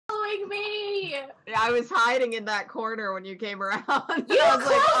following me! Yeah, I was hiding in that corner when you came around. You I was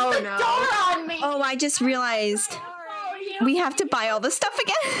like, oh closed the no. door on me! Oh, I just realized we have to buy all the stuff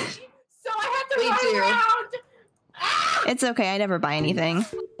again. So I have to run around! Ah! It's okay, I never buy anything.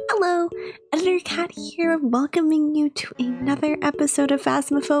 Hello, Editor Cat here, welcoming you to another episode of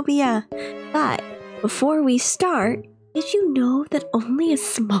Phasmophobia. But before we start, did you know that only a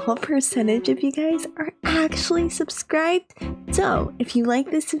small percentage of you guys are actually subscribed? So, if you like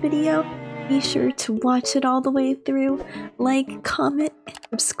this video, be sure to watch it all the way through, like, comment, and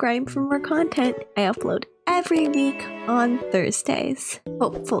subscribe for more content. I upload every week on Thursdays.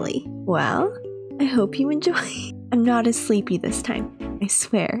 Hopefully. Well, I hope you enjoy. I'm not as sleepy this time. I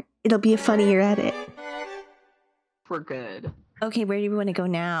swear. It'll be a funnier edit. We're good. Okay, where do we want to go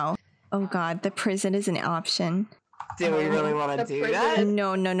now? Oh god, the prison is an option. Do we really want to do that?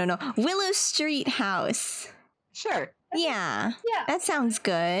 No. Willow Street House. Sure. Yeah. Yeah. That sounds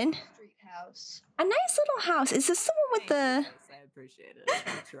good. Street house. A nice little house. Is this the one with the... I appreciate it.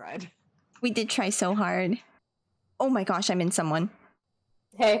 I tried. We did try so hard. Oh my gosh, I'm in someone.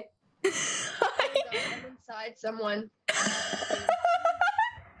 Hey. I'm inside someone.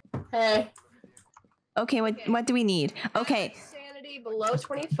 Hey. Okay, what do we need? Okay. Sanity below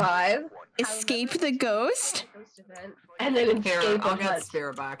 25. Escape the ghost? Ghost event, and then Here, escape I'll a get hut.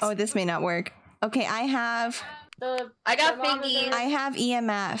 spirit box. Oh, this may not work. Okay, I have I got thingies.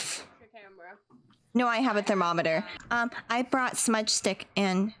 EMF. Your camera. No, I have a thermometer. I brought smudge stick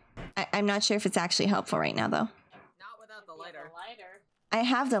and I'm not sure if it's actually helpful right now though. Not without the lighter. I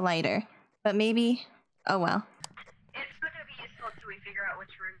have the lighter, but maybe... Oh well. It's going to be useful till we figure out which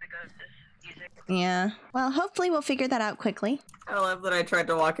room the ghost is using. Yeah. Well, hopefully we'll figure that out quickly. I love that I tried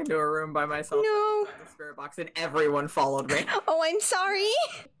to walk into a room by myself. No. With the spirit box and everyone followed me. Oh, I'm sorry.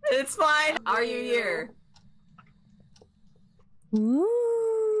 It's fine. Are you here?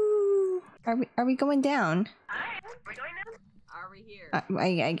 Ooh. Are we going down? We're going now? Are we here?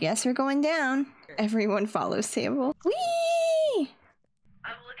 I guess we're going down. Everyone follows Sable. Whee!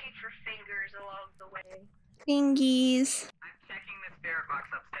 I'm looking for fingers along the way. Fingies. I'm checking the spirit box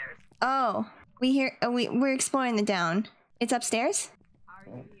upstairs. Oh, we're exploring the down. It's upstairs? Are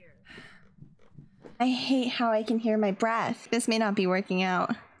you here? I hate how I can hear my breath. This may not be working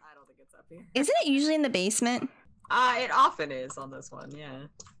out. I don't think it's up here. Isn't it usually in the basement? It often is on this one, yeah.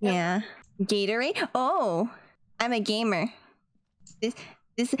 Yeah. Gatorade? Oh, I'm a gamer. This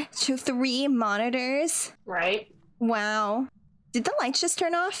 3 monitors? Right. Wow. Did the lights just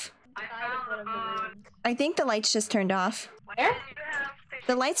turn off? I found the phone. I think the lights just turned off. Where? You have to...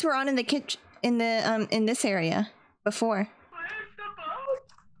 The lights were on in the kitchen, in this area before. Where's the boat?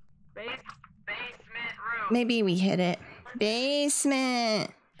 Basement room. Maybe we hit it.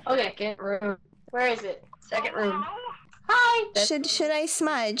 Basement. Okay, second room. Where is it? Second room. Hello? Hi. Should I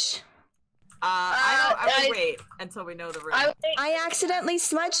smudge? I would wait until we know the room. I accidentally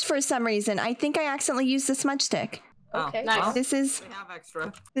smudged for some reason. I think I accidentally used the smudge stick. Okay. well, Nice. This is we have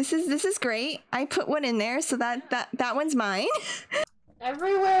extra. this is great. I put one in there, so that one's mine.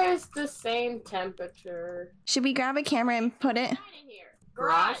 Everywhere is the same temperature. Should we grab a camera and put it?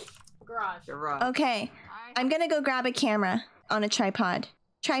 Garage? Garage. Garage. Okay, I'm gonna go grab a camera on a tripod.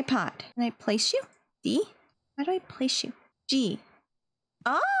 Tripod. Can I place you? D? How do I place you? G.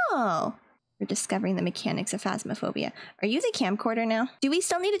 Oh! We're discovering the mechanics of phasmophobia. Are you the camcorder now? Do we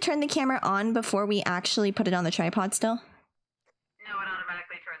still need to turn the camera on before we actually put it on the tripod still? No, it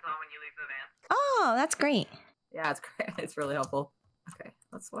automatically turns on when you leave the van. Oh, that's great. Yeah, it's great. It's really helpful. Okay,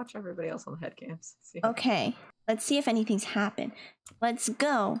 let's watch everybody else on the head cams. See. Okay, let's see if anything's happened. Let's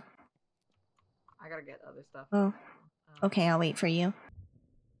go. I gotta get other stuff. Oh, okay, I'll wait for you.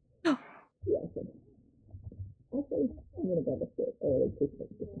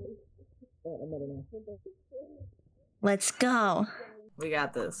 Let's go. We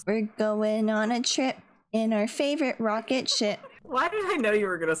got this. We're going on a trip in our favorite rocket ship. Why did I know you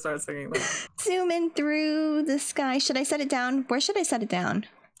were gonna start singing that? Zooming through the sky. Should I set it down? Where should I set it down?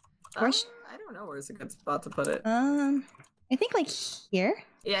 I don't know where's a good spot to put it. I think like here.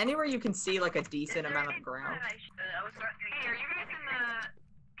 Yeah, anywhere you can see like a decent amount of ground. Hey, are you guys in the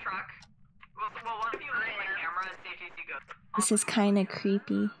truck? Well, one of you look at my camera and see if you see ghosts. This is kind of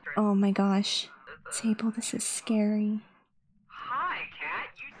creepy. Oh my gosh. Sable, this is scary. Hi,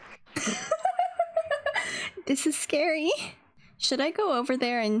 cat. This is scary. Should I go over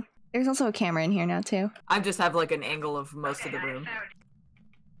there and... There's also a camera in here now too. I just have like an angle of most of the room.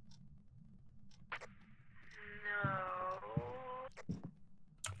 No.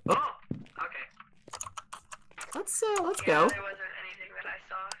 Oh, okay. Let's Yeah, go. there wasn't anything that I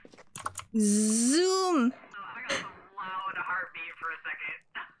saw. Zoom! Oh, I got some loud heartbeat for a second.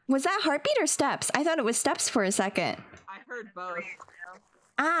 Was that heartbeat or steps? I thought it was steps for a second. I heard both.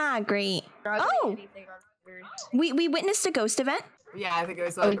 Ah, great. Oh! We witnessed a ghost event. Yeah, I think it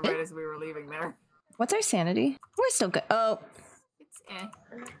was like right as we were leaving there. What's our sanity? We're still good. Oh. It's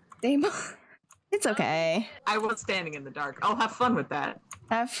eh. It's okay. I was standing in the dark. I'll have fun with that.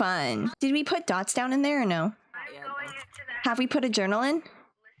 Have fun. Did we put dots down in there or no? Have we put a journal in?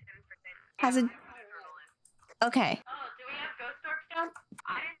 Has it? Okay. Oh, do we have ghost orbs down?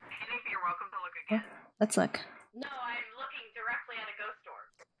 I think you're welcome to look again. Let's look. No, I'm looking directly at a ghost orb.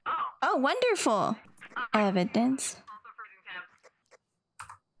 Oh. Oh, wonderful. Evidence. Also freezing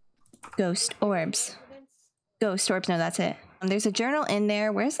temps. Ghost orbs. Ghost orbs. No, that's it. There's a journal in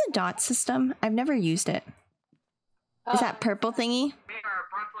there. Where's the dot system? I've never used it. Is that purple thingy? We are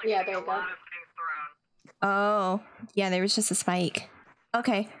abruptly Yeah, getting there a you go. lot of things thrown. Oh, yeah, there was just a spike.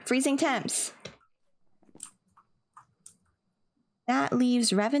 Okay, freezing temps. That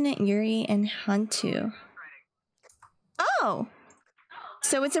leaves Revenant, Yuri, and Huntu. Oh!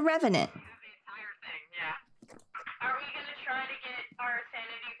 So it's a Revenant. The entire thing, yeah. Are we gonna try to get our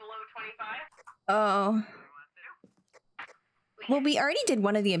sanity below 25? Oh. Well, we already did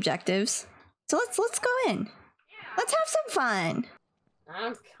one of the objectives. So let's go in. Let's have some fun.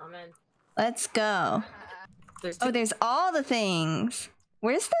 I'm coming. Let's go. Oh, there's all the things.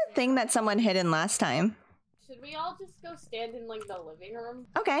 Where's the thing that someone hid in last time? Should we all just go stand in like the living room?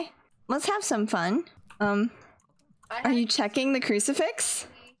 Okay, let's have some fun. Are you checking the crucifix?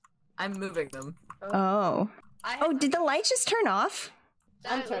 I'm moving them. Oh. Oh, did the light just turn off?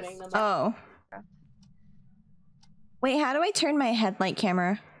 I'm turning them Oh. off. Wait, how do I turn my headlight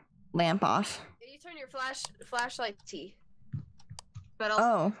camera lamp off? You turn your flashlight T. But also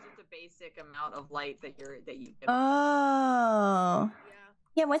Oh. it's just a basic amount of light that you can. Oh.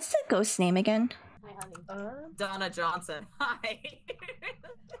 Yeah, what's the ghost name again? Hi, honey. Donna Johnson. Hi.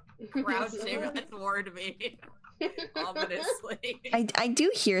 Crouching toward me. Ominously. I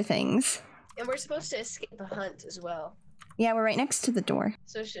do hear things. And we're supposed to escape a hunt as well. Yeah, we're right next to the door.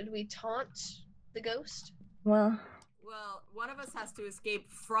 So should we taunt the ghost? Well, Well, one of us has to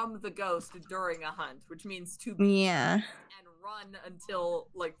escape from the ghost during a hunt, which means to be yeah. and run until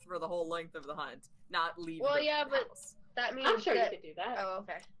like for the whole length of the hunt, not leave. Well, the yeah, but house. that means I'm sure that... you could do that. Oh,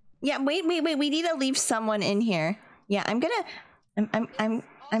 okay. Yeah, wait. We need to leave someone in here. Yeah, I'm Also,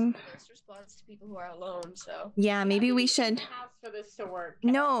 the ghost responds to people who are alone, so... yeah, maybe we In should. the house for this to work.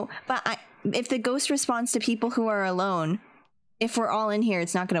 No, but if the ghost responds to people who are alone, if we're all in here,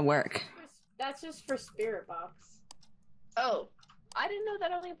 it's not gonna work. That's just for spirit box. Oh. I didn't know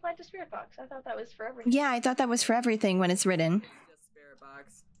that only applied to Spirit Box. I thought that was for everything. Yeah, I thought that was for everything when it's written. Just spirit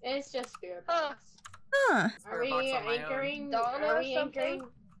box. It's just spirit Huh. box. Huh. Are we Spirit box on my own. anchoring? Donna Are we something? anchoring?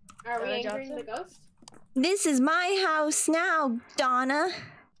 Are we Donna anchoring Johnson? the ghost? This is my house now, Donna.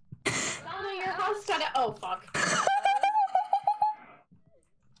 Donna, your house got it. Oh fuck.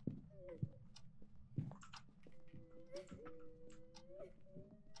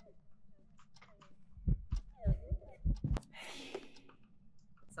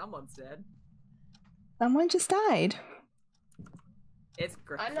 Someone's dead. Someone just died. It's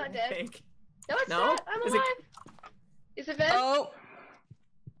great. I'm not dead. No, it's No? not. I'm Is alive. it- Is it Ben? Oh,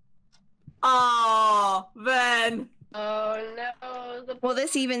 Oh, Ben. Oh no. The... well,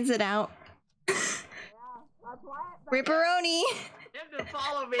 this evens it out. Ripperoni. You have to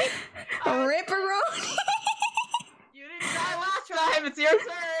follow me. Ripperoni. You didn't die last time. It's your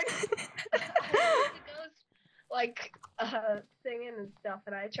turn. the ghost, like, singing and stuff,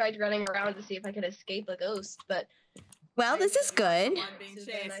 and I tried running around to see if I could escape a ghost, but... Well, this is good. One being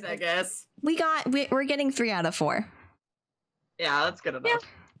chased, I guess. We're getting 3 out of 4. Yeah, that's good enough.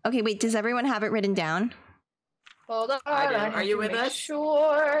 Okay, wait, does everyone have it written down? Hold on, I do. have Are you to with make us?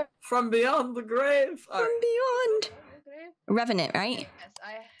 Sure. From beyond the grave. From beyond. Revenant, right? Yes,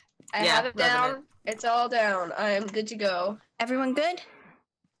 I Yeah, have it down. Revenant. It's all down. I am good to go. Everyone good?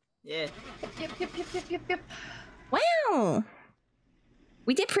 Yeah. Yep. Wow.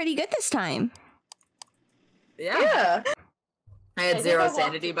 We did pretty good this time. Yeah. Yeah. I had think 0 I walked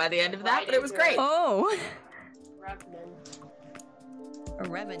sanity by the end of that, right but it was into it. great. Oh. Revenant. A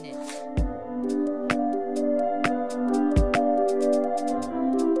revenant.